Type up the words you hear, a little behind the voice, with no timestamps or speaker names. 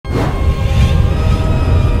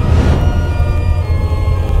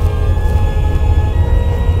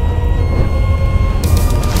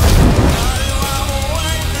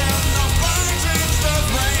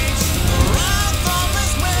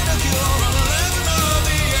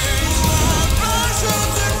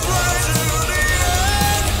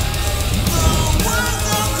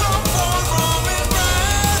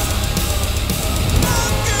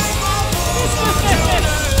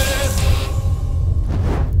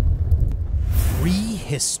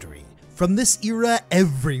prehistory. From this era,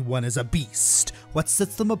 everyone is a beast. What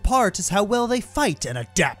sets them apart is how well they fight and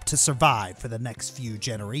adapt to survive for the next few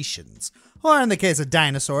generations. Or in the case of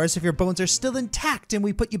dinosaurs, if your bones are still intact and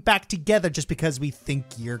we put you back together just because we think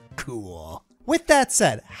you're cool. With that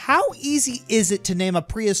said, how easy is it to name a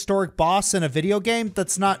prehistoric boss in a video game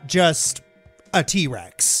that's not just a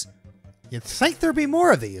T-Rex? You'd think there'd be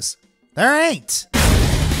more of these. There ain't.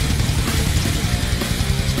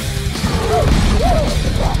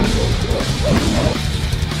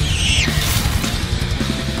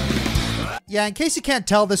 Yeah, in case you can't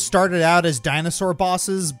tell, this started out as dinosaur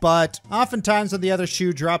bosses, but oftentimes when the other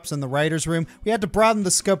shoe drops in the writer's room, we had to broaden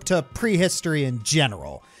the scope to prehistory in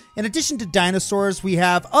general. In addition to dinosaurs, we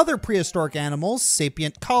have other prehistoric animals,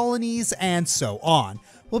 sapient colonies, and so on.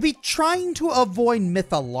 We'll be trying to avoid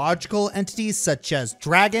mythological entities such as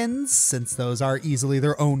dragons, since those are easily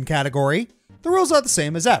their own category. The rules are the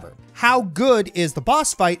same as ever. How good is the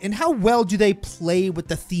boss fight, and how well do they play with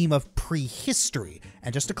the theme of prehistory?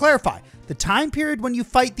 And just to clarify, the time period when you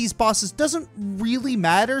fight these bosses doesn't really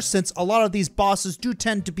matter, since a lot of these bosses do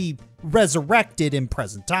tend to be resurrected in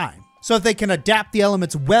present time. So if they can adapt the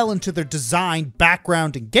elements well into their design,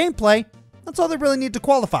 background, and gameplay, that's all they really need to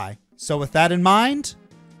qualify. So with that in mind,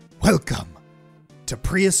 welcome to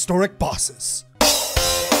Prehistoric Bosses.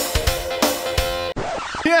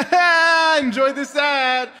 Yeah, enjoy this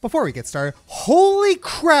ad. Before we get started, holy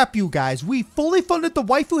crap, you guys, we fully funded the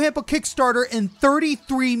Waifu Handbook Kickstarter in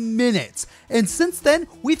 33 minutes. And since then,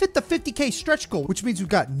 we've hit the 50K stretch goal, which means we've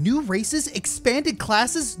got new races, expanded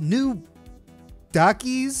classes, new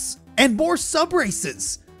Dakis, and more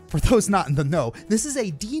sub-races. For those not in the know, this is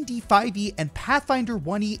a D&D 5e and Pathfinder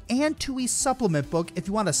 1e and 2e supplement book if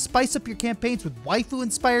you want to spice up your campaigns with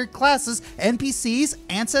waifu-inspired classes, NPCs,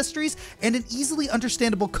 ancestries, and an easily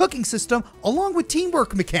understandable cooking system, along with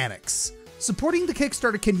teamwork mechanics. Supporting the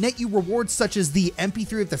Kickstarter can net you rewards such as the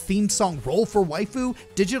MP3 of the theme song Roll for Waifu,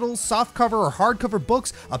 digital, softcover, or hardcover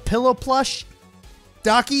books, a pillow plush,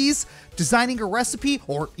 Dakis, designing a recipe,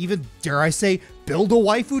 or even, dare I say, build a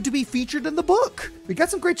waifu to be featured in the book. We got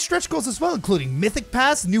some great stretch goals as well, including mythic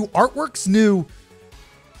pass, new artworks, new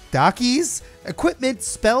Dakis, equipment,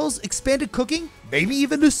 spells, expanded cooking, maybe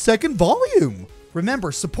even a second volume.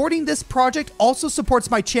 Remember, supporting this project also supports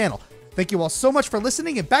my channel. Thank you all so much for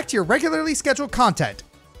listening, and back to your regularly scheduled content.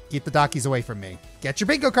 Keep the Dakis away from me. Get your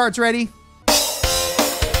bingo cards ready.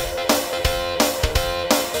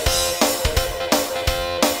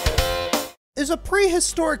 Is a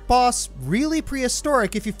prehistoric boss really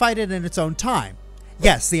prehistoric if you fight it in its own time?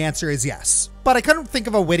 Yes, the answer is yes. But I couldn't think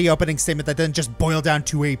of a witty opening statement that didn't just boil down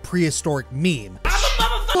to a prehistoric meme.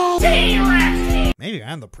 Maybe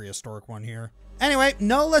I'm the prehistoric one here. Anyway,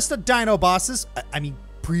 no list of dino bosses,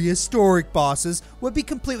 prehistoric bosses, would be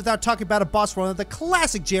complete without talking about a boss from one of the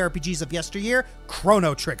classic JRPGs of yesteryear,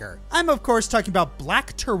 Chrono Trigger. I'm of course talking about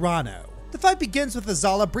Black Tyranno. The fight begins with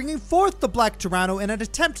Azala bringing forth the Black Tyranno in an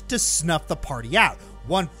attempt to snuff the party out.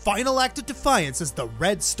 One final act of defiance as the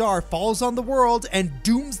red star falls on the world and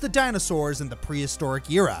dooms the dinosaurs in the prehistoric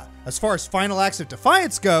era. As far as final acts of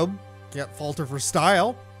defiance go, can't falter for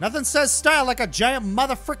style. Nothing says style like a giant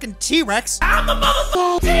motherfucking T-Rex. I'm the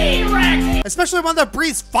motherfucking T-Rex! Especially one that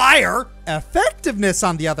breathes fire. Effectiveness,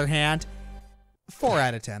 on the other hand, 4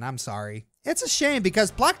 out of 10, I'm sorry. It's a shame because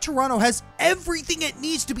Black Tyranno has everything it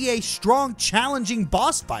needs to be a strong, challenging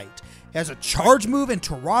boss fight. It has a charge move in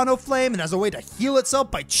Tyranno Flame and has a way to heal itself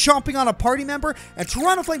by chomping on a party member, and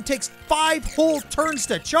Tyranno Flame takes 5 whole turns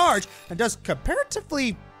to charge and does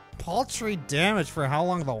comparatively paltry damage for how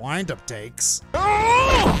long the windup takes.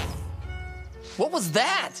 What was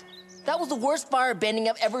that? That was the worst fire bending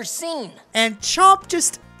I've ever seen. And Chomp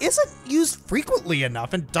just isn't used frequently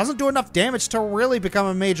enough and doesn't do enough damage to really become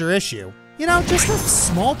a major issue. You know, just a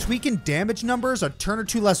small tweak in damage numbers, a turn or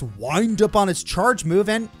two less wind up on its charge move,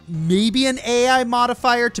 and maybe an AI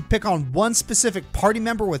modifier to pick on one specific party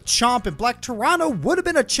member with Chomp and Black Tyranno would have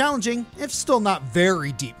been a challenging, if still not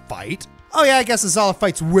very deep fight. Oh yeah, I guess Azala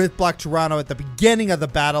fights with Black Tyranno at the beginning of the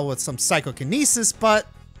battle with some psychokinesis, but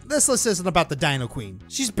this list isn't about the Dino Queen.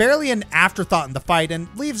 She's barely an afterthought in the fight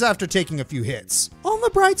and leaves after taking a few hits. On the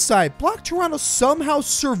bright side, Black Tyranno somehow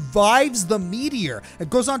survives the meteor and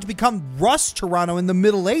goes on to become Rust Tyranno in the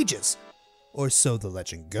Middle Ages. Or so the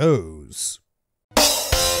legend goes.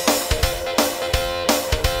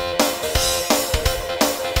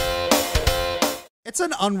 It's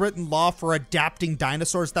an unwritten law for adapting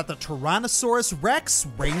dinosaurs that the Tyrannosaurus Rex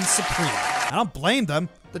reigns supreme. I don't blame them.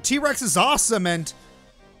 The T-Rex is awesome and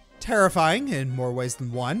terrifying in more ways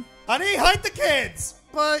than one. Honey, hide the kids!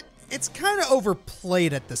 But it's kind of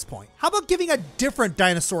overplayed at this point. How about giving a different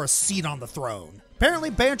dinosaur a seat on the throne? Apparently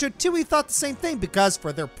Banjo-Tooie thought the same thing because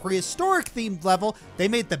for their prehistoric themed level, they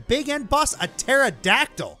made the big end boss a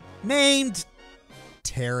pterodactyl named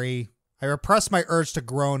Terry. I repress my urge to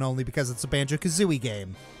groan only because it's a Banjo-Kazooie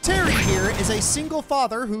game. Terry here is a single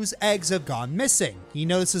father whose eggs have gone missing. He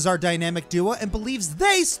notices our dynamic duo and believes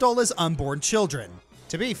they stole his unborn children.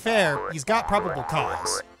 To be fair, he's got probable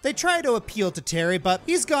cause. They try to appeal to Terry, but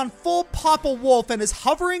he's gone full Papa Wolf and is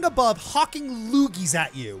hovering above hawking loogies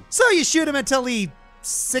at you. So you shoot him until he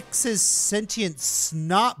sicks his sentient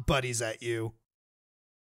snot buddies at you.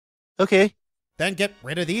 Okay. Then get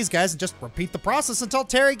rid of these guys and just repeat the process until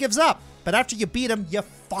Terry gives up. But after you beat him, you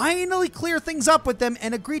finally clear things up with him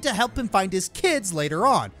and agree to help him find his kids later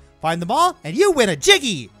on. Find them all, and you win a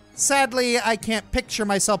Jiggy! Sadly, I can't picture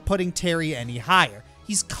myself putting Terry any higher.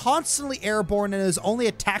 He's constantly airborne and his only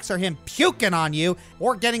attacks are him puking on you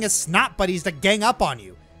or getting his snot buddies to gang up on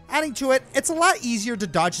you. Adding to it, it's a lot easier to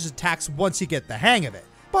dodge his attacks once you get the hang of it.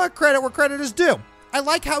 But credit where credit is due. I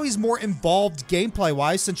like how he's more involved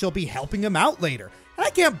gameplay-wise since you'll be helping him out later. And I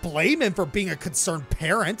can't blame him for being a concerned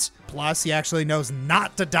parent. Plus, he actually knows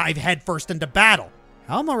not to dive headfirst into battle.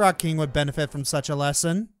 Elmo Rock King would benefit from such a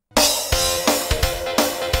lesson.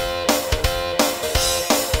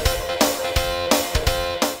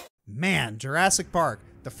 Man, Jurassic Park,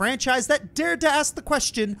 the franchise that dared to ask the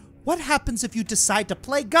question, what happens if you decide to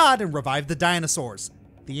play God and revive the dinosaurs?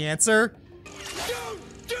 The answer?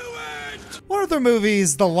 Don't do it! One of their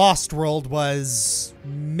movies, The Lost World, was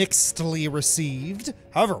mixedly received.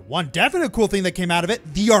 However, one definite cool thing that came out of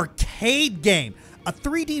it, the arcade game. A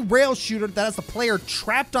 3D rail shooter that has the player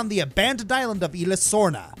trapped on the abandoned island of Isla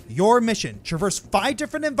Sorna. Your mission, traverse 5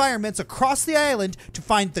 different environments across the island to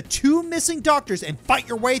find the 2 missing doctors and fight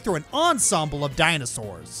your way through an ensemble of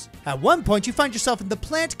dinosaurs. At one point, you find yourself in the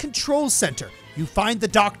plant control center. You find the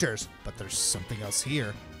doctors, but there's something else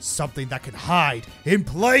here. Something that can hide in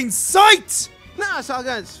plain sight! No, it's all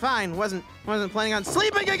good. It's fine. Wasn't planning on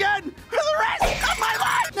sleeping again for the rest of my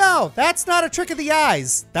life! No, that's not a trick of the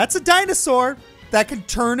eyes. That's a dinosaur that can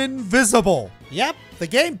turn invisible. Yep, the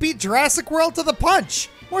game beat Jurassic World to the punch.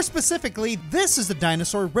 More specifically, this is a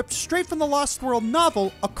dinosaur ripped straight from the Lost World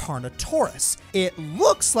novel, a Carnotaurus. It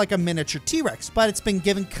looks like a miniature T-Rex, but it's been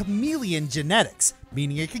given chameleon genetics,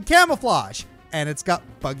 meaning it can camouflage. And it's got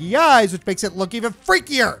buggy eyes, which makes it look even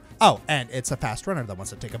freakier. Oh, and it's a fast runner that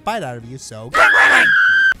wants to take a bite out of you, so get running!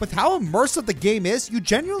 With how immersive the game is, you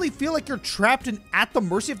genuinely feel like you're trapped and at the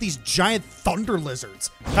mercy of these giant thunder lizards.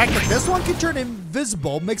 The fact that this one can turn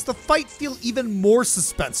invisible makes the fight feel even more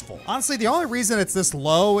suspenseful. Honestly, the only reason it's this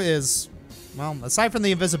low is, well, aside from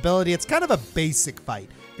the invisibility, it's kind of a basic fight.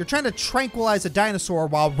 You're trying to tranquilize a dinosaur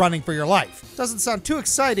while running for your life. Doesn't sound too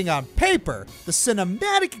exciting on paper. The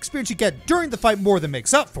cinematic experience you get during the fight more than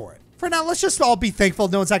makes up for it. For now, let's just all be thankful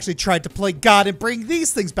no one's actually tried to play God and bring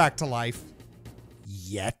these things back to life.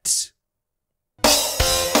 Yet.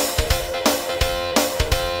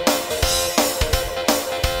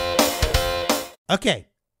 Okay,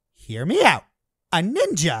 hear me out. A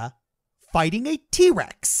ninja fighting a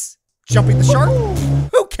T-Rex. Jumping the shark?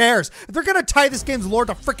 Who cares? If they're gonna tie this game's lore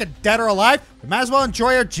to frickin' Dead or Alive, we might as well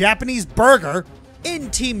enjoy our Japanese burger.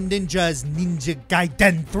 In Team Ninja's Ninja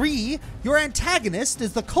Gaiden 3, your antagonist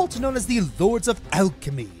is the cult known as the Lords of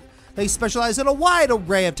Alchemy. They specialize in a wide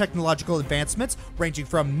array of technological advancements, ranging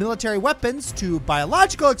from military weapons to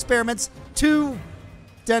biological experiments to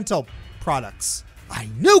dental products. I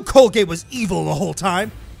knew Colgate was evil the whole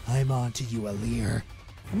time. I'm on to you, Alir.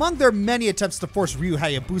 Among their many attempts to force Ryu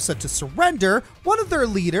Hayabusa to surrender, one of their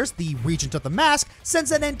leaders, the Regent of the Mask, sends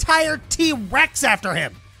an entire T-Rex after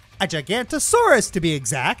him. A Gigantosaurus, to be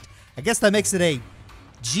exact. I guess that makes it a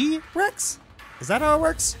G-Rex? Is that how it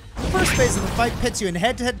works? The first phase of the fight pits you in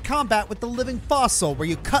head-to-head combat with the living fossil, where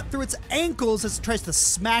you cut through its ankles as it tries to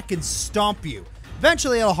smack and stomp you.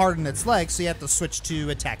 Eventually, it'll harden its legs, so you have to switch to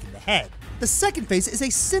attacking the head. The second phase is a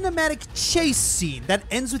cinematic chase scene that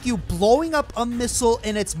ends with you blowing up a missile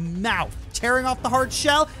in its mouth, tearing off the hard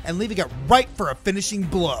shell, and leaving it right for a finishing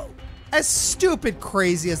blow. As stupid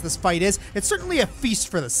crazy as this fight is, it's certainly a feast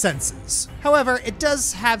for the senses. However, it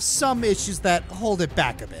does have some issues that hold it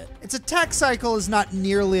back a bit. Its attack cycle is not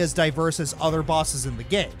nearly as diverse as other bosses in the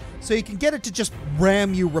game, so you can get it to just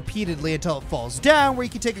ram you repeatedly until it falls down, where you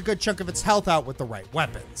can take a good chunk of its health out with the right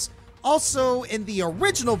weapons. Also, in the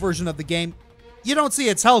original version of the game, you don't see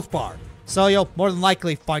its health bar, so you'll more than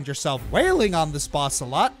likely find yourself wailing on this boss a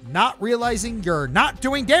lot, not realizing you're not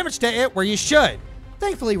doing damage to it where you should.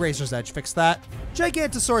 Thankfully, Razor's Edge fixed that.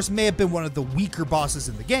 Gigantosaurus may have been one of the weaker bosses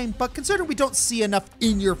in the game, but considering we don't see enough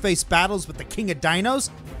in-your-face battles with the king of dinos,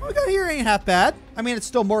 what we got here ain't half bad. I mean, it's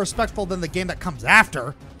still more respectful than the game that comes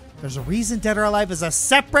after. There's a reason Dead or Alive is a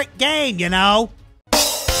separate game, you know?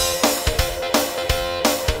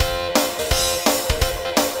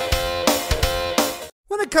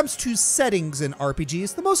 When it comes to settings in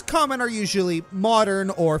RPGs, the most common are usually modern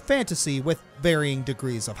or fantasy with varying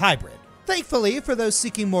degrees of hybrid. Thankfully, for those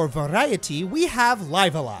seeking more variety, we have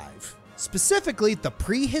Live Alive. Specifically, the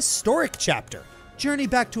Prehistoric chapter. Journey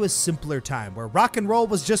back to a simpler time where rock and roll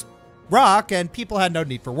was just rock and people had no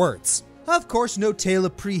need for words. Of course, no tale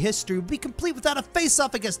of prehistory would be complete without a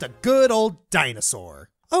face-off against a good old dinosaur.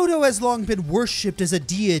 Odo has long been worshipped as a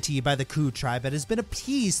deity by the Ku tribe and has been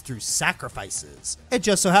appeased through sacrifices. It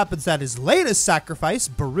just so happens that his latest sacrifice,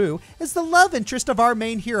 Baru, is the love interest of our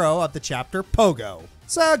main hero of the chapter, Pogo.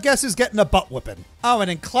 So guess who's getting a butt whipping? Oh,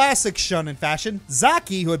 and in classic shonen fashion,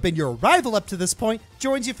 Zaki, who had been your rival up to this point,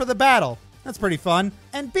 joins you for the battle. That's pretty fun.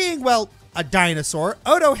 And being, well, a dinosaur,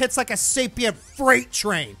 Odo hits like a sapient freight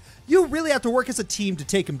train. You really have to work as a team to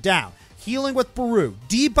take him down, healing with Baru,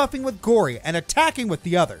 debuffing with Gory, and attacking with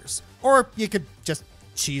the others. Or you could just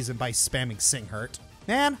cheese him by spamming Sing Hurt.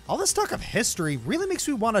 Man, all this talk of history really makes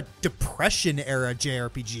me want a Depression-era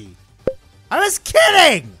JRPG. I was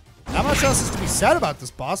kidding! Not much else is to be said about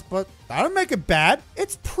this boss, but I don't make it bad.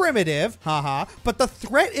 It's primitive, haha, but the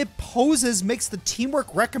threat it poses makes the teamwork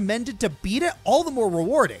recommended to beat it all the more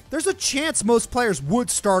rewarding. There's a chance most players would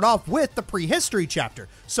start off with the prehistory chapter,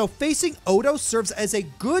 so facing Odo serves as a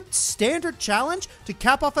good standard challenge to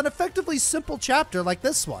cap off an effectively simple chapter like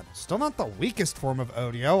this one. Still not the weakest form of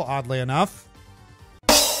Odio, oddly enough.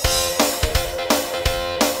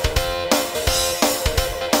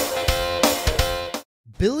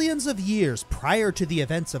 Billions of years prior to the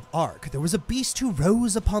events of Ark, there was a beast who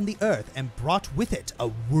rose upon the earth and brought with it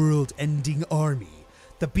a world-ending army.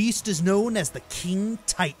 The beast is known as the King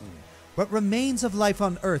Titan. What remains of life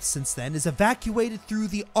on Earth since then is evacuated through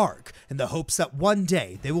the Ark in the hopes that one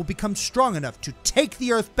day they will become strong enough to take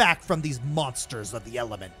the Earth back from these monsters of the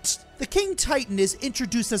element. The King Titan is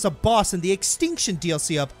introduced as a boss in the Extinction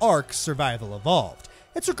DLC of Ark Survival Evolved.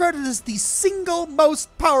 It's regarded as the single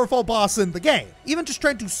most powerful boss in the game. Even just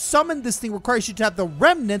trying to summon this thing requires you to have the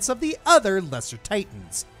remnants of the other lesser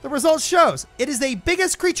titans. The result shows it is the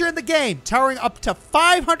biggest creature in the game, towering up to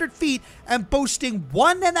 500 feet and boasting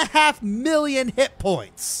 1.5 million hit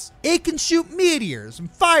points. It can shoot meteors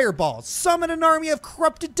and fireballs, summon an army of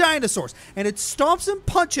corrupted dinosaurs, and its stomps and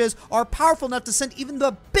punches are powerful enough to send even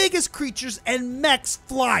the biggest creatures and mechs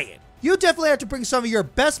flying. You definitely have to bring some of your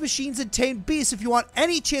best machines and tamed beasts if you want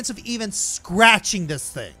any chance of even scratching this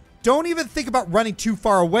thing. Don't even think about running too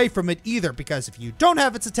far away from it either, because if you don't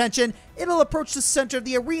have its attention, it'll approach the center of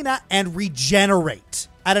the arena and regenerate.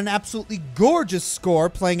 At an absolutely gorgeous score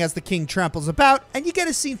playing as the king tramples about, and you get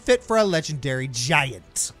a scene fit for a legendary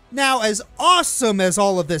giant. Now, as awesome as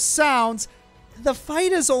all of this sounds, the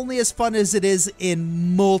fight is only as fun as it is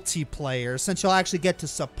in multiplayer, since you'll actually get to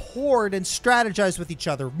support and strategize with each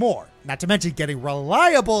other more. Not to mention getting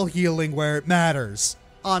reliable healing where it matters.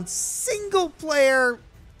 On single player,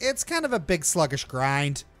 it's kind of a big sluggish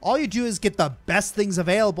grind. All you do is get the best things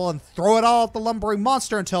available and throw it all at the lumbering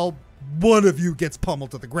monster until one of you gets pummeled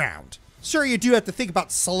to the ground. Sure, you do have to think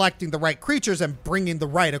about selecting the right creatures and bringing the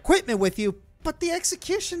right equipment with you, but the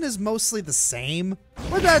execution is mostly the same.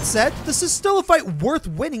 With that said, this is still a fight worth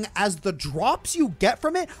winning, as the drops you get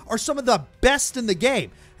from it are some of the best in the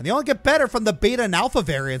game, and they only get better from the beta and alpha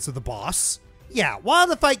variants of the boss. Yeah, while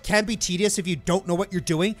the fight can be tedious if you don't know what you're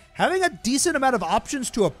doing, having a decent amount of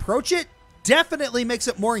options to approach it definitely makes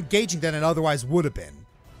it more engaging than it otherwise would have been.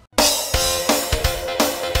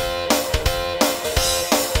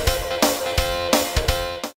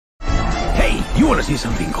 You want to see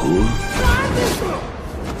something cool?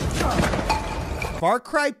 Far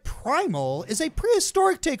Cry Primal is a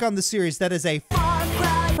prehistoric take on the series that is a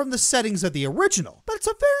from the settings of the original, but it's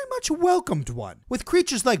a very much welcomed one, with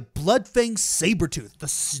creatures like Bloodfang Sabretooth, the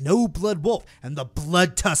Snowblood Wolf, and the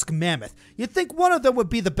Bloodtusk Mammoth. You'd think one of them would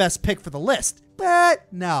be the best pick for the list,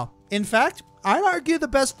 but no. In fact, I'd argue the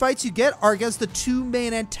best fights you get are against the two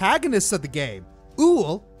main antagonists of the game,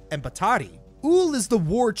 Uul and Batari. Uul is the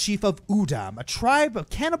war chief of Udam, a tribe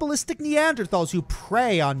of cannibalistic Neanderthals who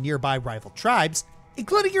prey on nearby rival tribes,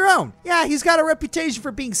 including your own. Yeah, he's got a reputation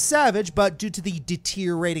for being savage, but due to the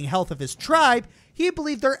deteriorating health of his tribe, He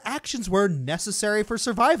believed their actions were necessary for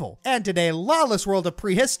survival. And in a lawless world of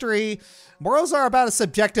prehistory, morals are about as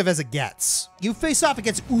subjective as it gets. You face off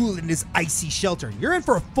against Uhl in his icy shelter. You're in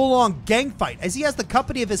for a full-on gang fight as he has the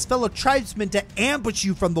company of his fellow tribesmen to ambush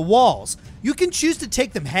you from the walls. You can choose to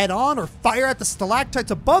take them head on or fire at the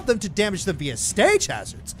stalactites above them to damage them via stage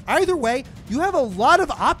hazards. Either way, you have a lot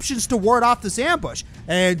of options to ward off this ambush,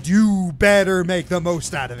 and you better make the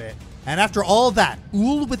most out of it. And after all that,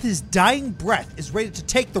 Uhl with his dying breath is ready to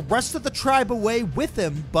take the rest of the tribe away with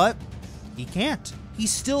him, but he can't. He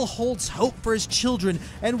still holds hope for his children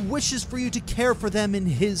and wishes for you to care for them in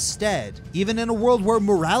his stead. Even in a world where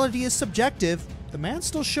morality is subjective, the man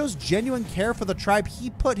still shows genuine care for the tribe he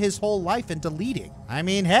put his whole life into leading. I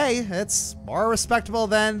mean, hey, it's more respectable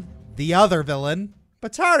than the other villain.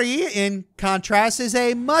 Batari, in contrast, is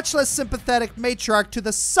a much less sympathetic matriarch to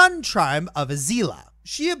the Sun tribe of Azila.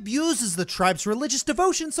 She abuses the tribe's religious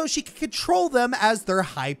devotion so she can control them as their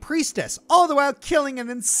high priestess, all the while killing and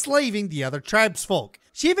enslaving the other tribesfolk.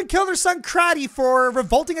 She even killed her son Krati for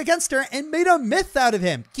revolting against her and made a myth out of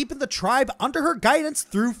him, keeping the tribe under her guidance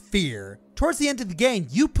through fear. Towards the end of the game,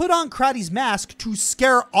 you put on Krati's mask to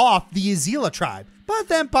scare off the Azila tribe, but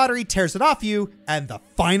then Batari tears it off you, and the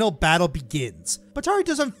final battle begins. Batari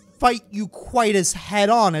doesn't fight you quite as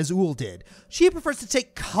head-on as Uhl did. She prefers to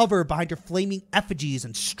take cover behind her flaming effigies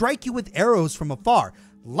and strike you with arrows from afar.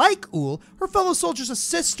 Like Uhl, her fellow soldiers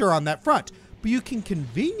assist her on that front, but you can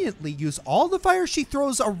conveniently use all the fire she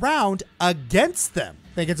throws around against them.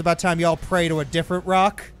 Think it's about time y'all pray to a different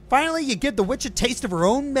rock? Finally, you give the witch a taste of her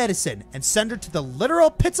own medicine and send her to the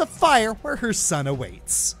literal pits of fire where her son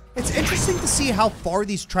awaits. It's interesting to see how far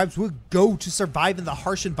these tribes would go to survive in the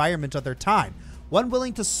harsh environment of their time. One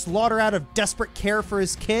willing to slaughter out of desperate care for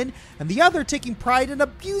his kin, and the other taking pride in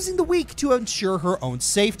abusing the weak to ensure her own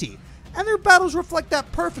safety. And their battles reflect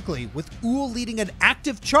that perfectly, with Uhl leading an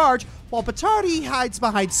active charge while Batari hides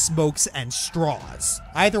behind smokes and straws.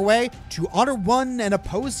 Either way, to honor one and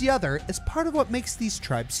oppose the other is part of what makes these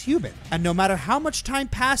tribes human. And no matter how much time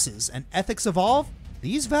passes and ethics evolve,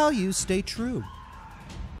 these values stay true.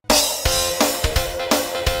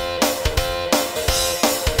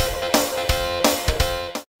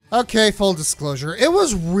 Okay, full disclosure, it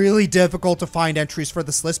was really difficult to find entries for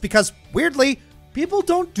this list because, weirdly, people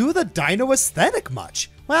don't do the dino aesthetic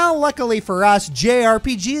much. Well, luckily for us,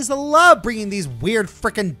 JRPGs love bringing these weird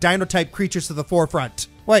frickin' dino-type creatures to the forefront.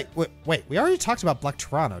 Wait, we already talked about Black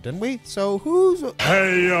Toronto, didn't we? So who's...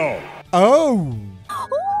 Hey, yo! Oh!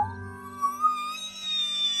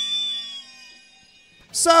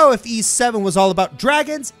 So if Ys 7 was all about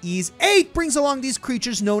dragons, Ys 8 brings along these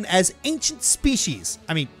creatures known as ancient species.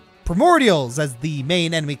 I mean, primordials as the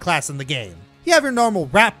main enemy class in the game. You have your normal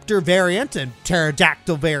raptor variant and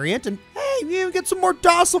pterodactyl variant, and hey, you even get some more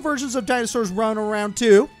docile versions of dinosaurs running around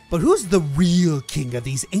too. But who's the real king of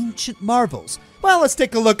these ancient marvels? Well, let's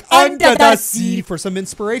take a look under the sea for some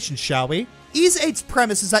inspiration, shall we? Ys 8's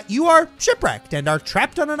premise is that you are shipwrecked and are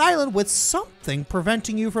trapped on an island with something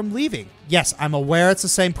preventing you from leaving. Yes, I'm aware it's the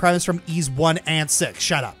same premise from Ys 1 and 6,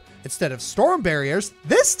 shut up. Instead of storm barriers,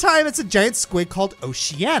 this time it's a giant squid called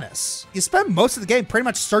Oceanus. You spend most of the game pretty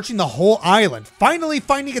much searching the whole island, finally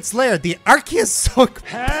finding its lair, the Archaeozoic...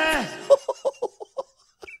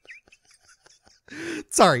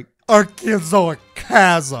 Archaeozoic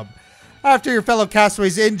chasm. After your fellow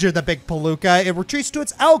castaways injure the big palooka, it retreats to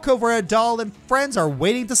its alcove where Adal and friends are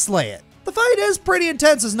waiting to slay it. The fight is pretty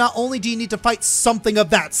intense as not only do you need to fight something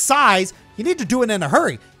of that size, you need to do it in a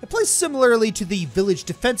hurry. It plays similarly to the village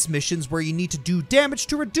defense missions where you need to do damage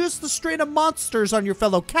to reduce the strain of monsters on your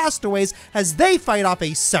fellow castaways as they fight off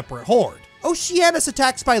a separate horde. Oceanus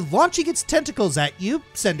attacks by launching its tentacles at you,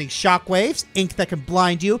 sending shockwaves, ink that can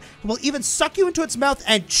blind you, and will even suck you into its mouth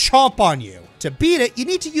and chomp on you. To beat it, you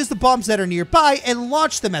need to use the bombs that are nearby and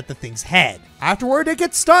launch them at the thing's head. Afterward, it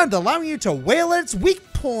gets stunned, allowing you to wail at its weak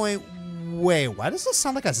point. Wait, why does this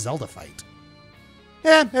sound like a Zelda fight?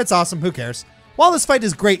 Eh, it's awesome, who cares? While this fight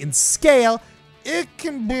is great in scale, it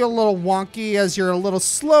can be a little wonky as you're a little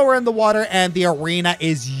slower in the water and the arena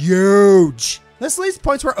is huge. This leaves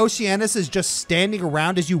points where Oceanus is just standing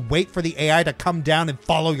around as you wait for the AI to come down and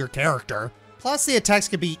follow your character. Plus, the attacks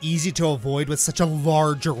can be easy to avoid with such a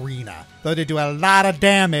large arena, though they do a lot of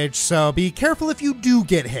damage, so be careful if you do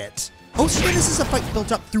get hit. Oceanus is a fight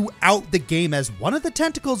built up throughout the game as one of the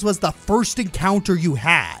tentacles was the first encounter you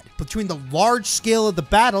had. Between the large scale of the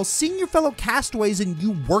battle, seeing your fellow castaways and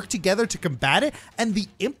you work together to combat it, and the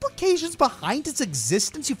implications behind its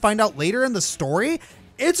existence you find out later in the story,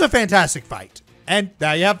 it's a fantastic fight. And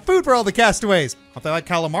now you have food for all the castaways. Hope they like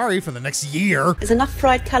calamari for the next year. There's enough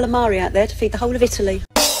fried calamari out there to feed the whole of Italy.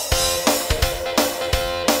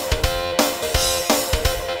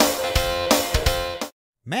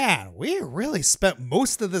 Man, we really spent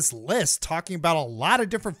most of this list talking about a lot of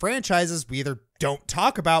different franchises we either don't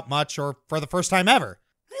talk about much or for the first time ever.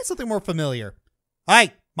 I need something more familiar.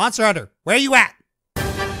 Hey, Monster Hunter, where you at?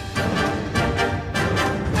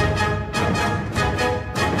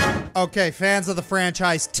 Okay, fans of the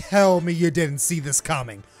franchise, tell me you didn't see this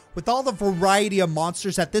coming. With all the variety of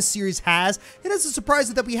monsters that this series has, it isn't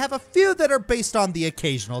surprising that we have a few that are based on the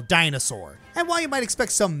occasional dinosaur. And while you might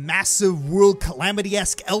expect some massive world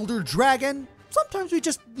calamity-esque elder dragon, sometimes we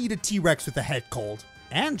just need a T-Rex with a head cold.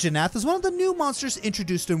 Anjanath is one of the new monsters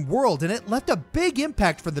introduced in World, and it left a big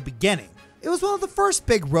impact from the beginning. It was one of the first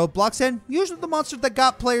big roadblocks, and usually the monster that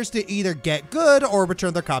got players to either get good or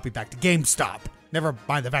return their copy back to GameStop. Never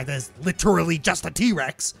mind the fact that it's literally just a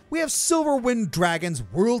T-Rex. We have silver wind dragons,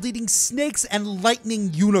 world-eating snakes, and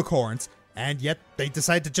lightning unicorns. And yet they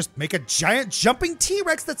decide to just make a giant jumping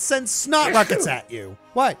T-Rex that sends snot rockets at you.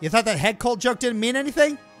 What, you thought that head cold joke didn't mean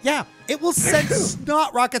anything? Yeah, it will send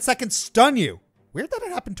snot rockets that can stun you. Weird that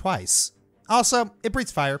it happened twice. Also, it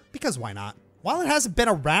breathes fire, because why not? While it hasn't been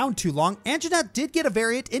around too long, Anjanath did get a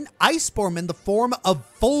variant in Iceborne in the form of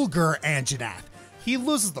Vulgar Anjanath. He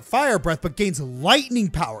loses the fire breath but gains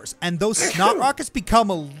lightning powers, and those snot rockets become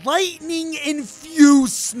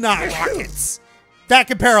lightning-infused snot rockets that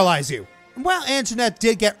can paralyze you. And while Anjanath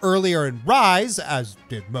did get earlier in Rise, as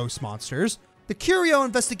did most monsters, the Curio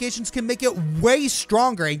investigations can make it way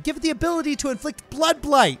stronger and give it the ability to inflict blood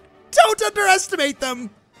blight. Don't underestimate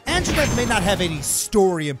them! Anjanath may not have any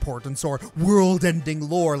story importance or world-ending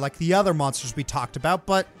lore like the other monsters we talked about,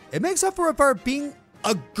 but it makes up for it by being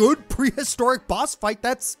a good prehistoric boss fight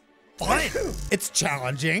that's fun. It's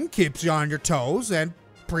challenging, keeps you on your toes, and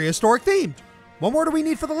prehistoric themed. What more do we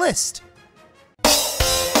need for the list?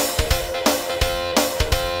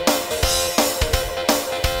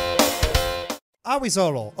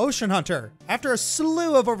 Awizodal, Ocean Hunter. After a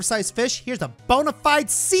slew of oversized fish, here's a bona fide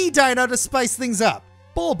sea dino to spice things up.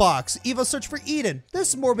 Bullbox, Evo Search for Eden.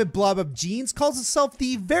 This morbid blob of genes calls itself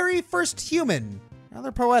the very first human.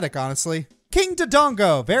 Rather poetic, honestly. King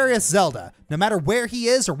Dodongo, Various Zelda. No matter where he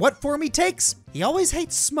is or what form he takes, he always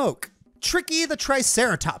hates smoke. Tricky the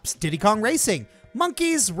Triceratops, Diddy Kong Racing.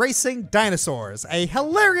 Monkeys racing dinosaurs. A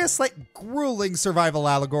hilarious, grueling survival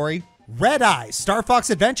allegory. Red Eye, Star Fox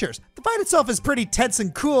Adventures. The fight itself is pretty tense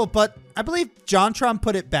and cool, but I believe JonTron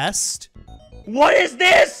put it best. What is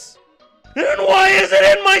this? And why is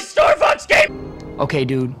it in my Star Fox game? Okay,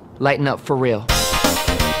 dude, lighten up for real.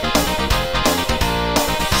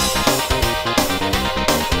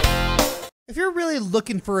 If you're really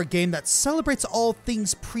looking for a game that celebrates all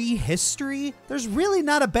things prehistory, there's really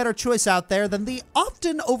not a better choice out there than the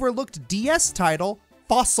often overlooked DS title,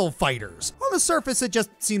 Fossil Fighters. On the surface, it just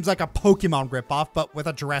seems like a Pokemon ripoff, but with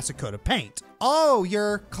a Jurassic coat of paint. Oh,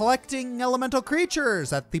 you're collecting elemental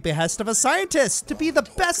creatures at the behest of a scientist to be the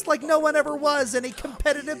best like no one ever was in a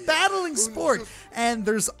competitive battling sport. And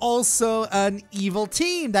there's also an evil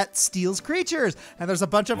team that steals creatures, and there's a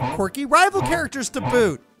bunch of quirky rival characters to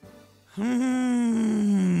boot.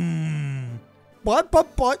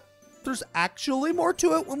 But, there's actually more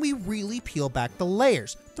to it when we really peel back the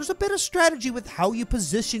layers. There's a bit of strategy with how you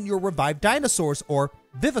position your revived dinosaurs, or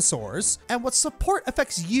Vivosaurs, and what support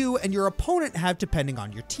effects you and your opponent have depending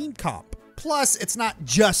on your team comp. Plus, it's not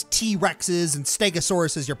just T-Rexes and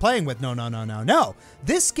Stegosauruses you're playing with, no.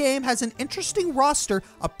 This game has an interesting roster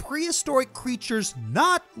of prehistoric creatures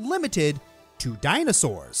not limited to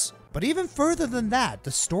dinosaurs. But even further than that,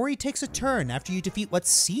 the story takes a turn after you defeat what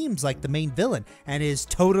seems like the main villain and is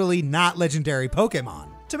totally not legendary Pokemon.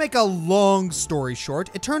 To make a long story short,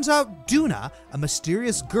 it turns out Duna, a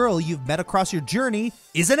mysterious girl you've met across your journey,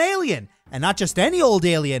 is an alien. And not just any old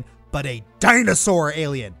alien, but a dinosaur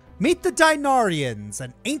alien. Meet the Dinarians,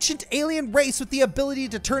 an ancient alien race with the ability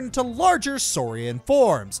to turn into larger saurian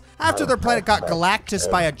forms. After their planet got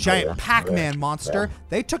galactused by a giant Pac-Man monster,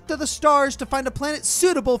 they took to the stars to find a planet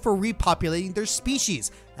suitable for repopulating their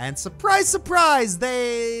species. And surprise, surprise,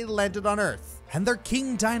 they landed on Earth. And their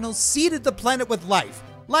king dinos seeded the planet with life.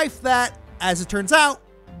 Life that, as it turns out,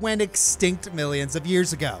 went extinct millions of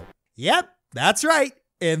years ago. Yep, that's right.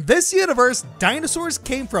 In this universe, dinosaurs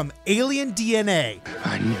came from alien DNA.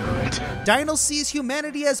 I knew it. Dino sees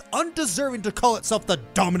humanity as undeserving to call itself the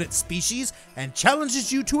dominant species and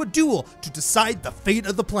challenges you to a duel to decide the fate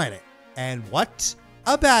of the planet. And what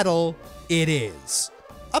a battle it is.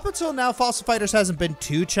 Up until now, Fossil Fighters hasn't been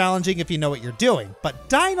too challenging if you know what you're doing, but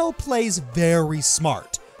Dino plays very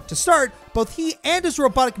smart. To start, both he and his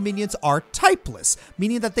robotic minions are typeless,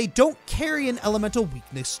 meaning that they don't carry an elemental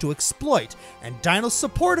weakness to exploit, and Dino's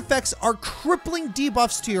support effects are crippling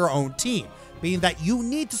debuffs to your own team. meaning that you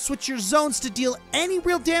need to switch your zones to deal any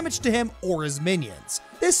real damage to him or his minions.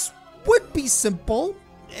 This would be simple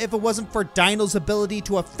if it wasn't for Dino's ability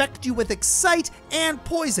to affect you with Excite and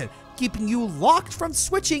Poison, keeping you locked from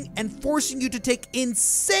switching and forcing you to take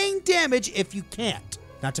insane damage if you can't.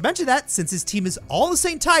 Not to mention that, since his team is all the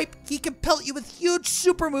same type, he can pelt you with huge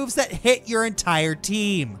super moves that hit your entire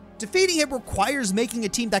team. Defeating him requires making a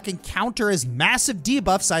team that can counter his massive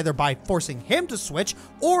debuffs either by forcing him to switch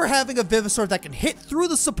or having a Vivisor that can hit through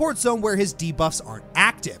the support zone where his debuffs aren't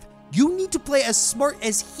active. You need to play as smart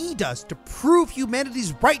as he does to prove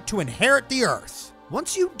humanity's right to inherit the Earth.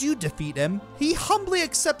 Once you do defeat him, he humbly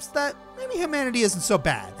accepts that maybe humanity isn't so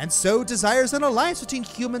bad, and so desires an alliance between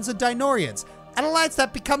humans and Dinorians. An alliance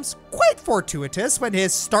that becomes quite fortuitous when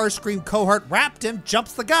his Starscream cohort wrapped him,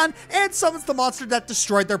 jumps the gun, and summons the monster that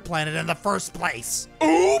destroyed their planet in the first place.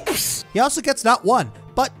 Oops! He also gets not one,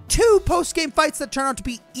 but two post-game fights that turn out to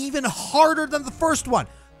be even harder than the first one,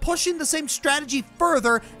 pushing the same strategy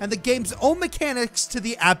further and the game's own mechanics to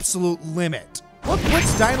the absolute limit. What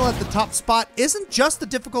puts Dino at the top spot isn't just the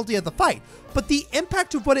difficulty of the fight, but the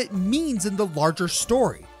impact of what it means in the larger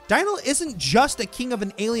story. Dino isn't just a king of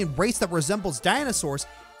an alien race that resembles dinosaurs,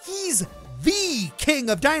 he's the king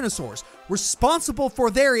of dinosaurs, responsible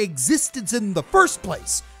for their existence in the first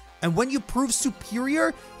place. And when you prove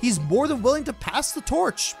superior, he's more than willing to pass the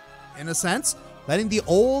torch, in a sense, letting the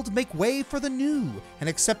old make way for the new, and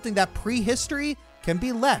accepting that prehistory can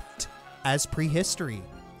be left as prehistory.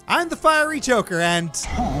 I'm the Fiery Joker, and...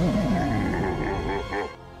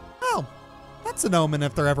 well, that's an omen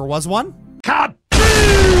if there ever was one. Cut!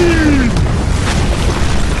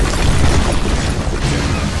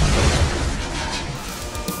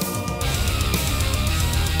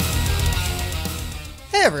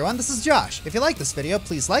 Hey everyone, this is Josh. If you like this video,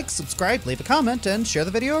 please like, subscribe, leave a comment, and share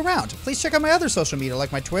the video around. Please check out my other social media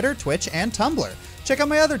like my Twitter, Twitch, and Tumblr. Check out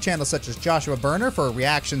my other channels such as Joshua Burner for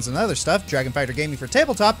reactions and other stuff, Dragon Fighter Gaming for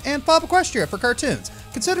tabletop, and Bob Equestria for cartoons.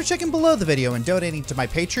 Consider checking below the video and donating to my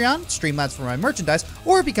Patreon, Streamlabs for my merchandise,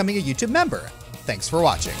 or becoming a YouTube member. Thanks for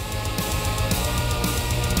watching.